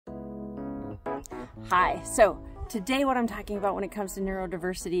Hi, so today what I'm talking about when it comes to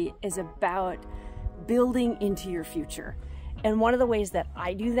neurodiversity is about building into your future. And one of the ways that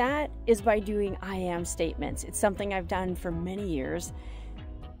I do that is by doing I am statements. It's something I've done for many years.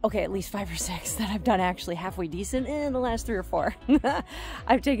 Okay, at least 5 or 6 that I've done actually halfway decent in the last 3 or 4.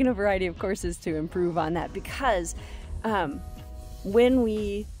 I've taken a variety of courses to improve on that because when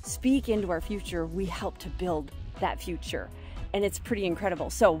we speak into our future, we help to build that future. And it's pretty incredible.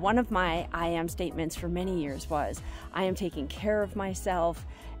 So one of my I am statements for many years was, I am taking care of myself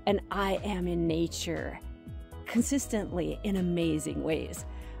and I am in nature consistently in amazing ways.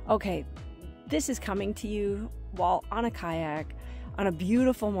 Okay, this is coming to you while on a kayak on a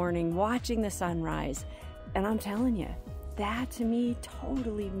beautiful morning, watching the sunrise. And I'm telling you, that to me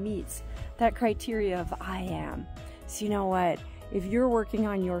totally meets that criteria of I am. So you know what? If you're working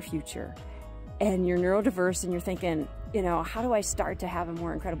on your future and you're neurodiverse and you're thinking, you know, how do I start to have a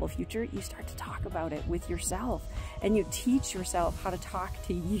more incredible future? You start to talk about it with yourself and you teach yourself how to talk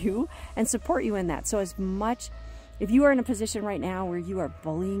to you and support you in that. So as much, if you are in a position right now where you are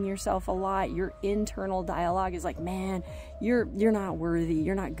bullying yourself a lot, your internal dialogue is like, man, you're not worthy,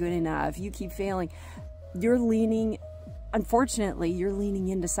 you're not good enough, you keep failing. You're leaning, unfortunately, you're leaning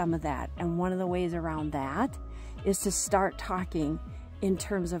into some of that. And one of the ways around that is to start talking in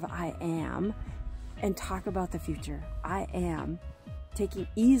terms of I am and talk about the future. I am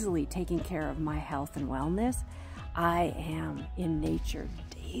easily taking care of my health and wellness. I am in nature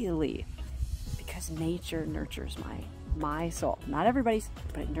daily because nature nurtures my soul. Not everybody's,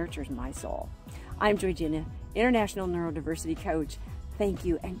 but it nurtures my soul. I'm Joy Gina, International Neurodiversity Coach. Thank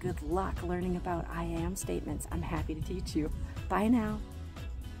you and good luck learning about I am statements. I'm happy to teach you. Bye now.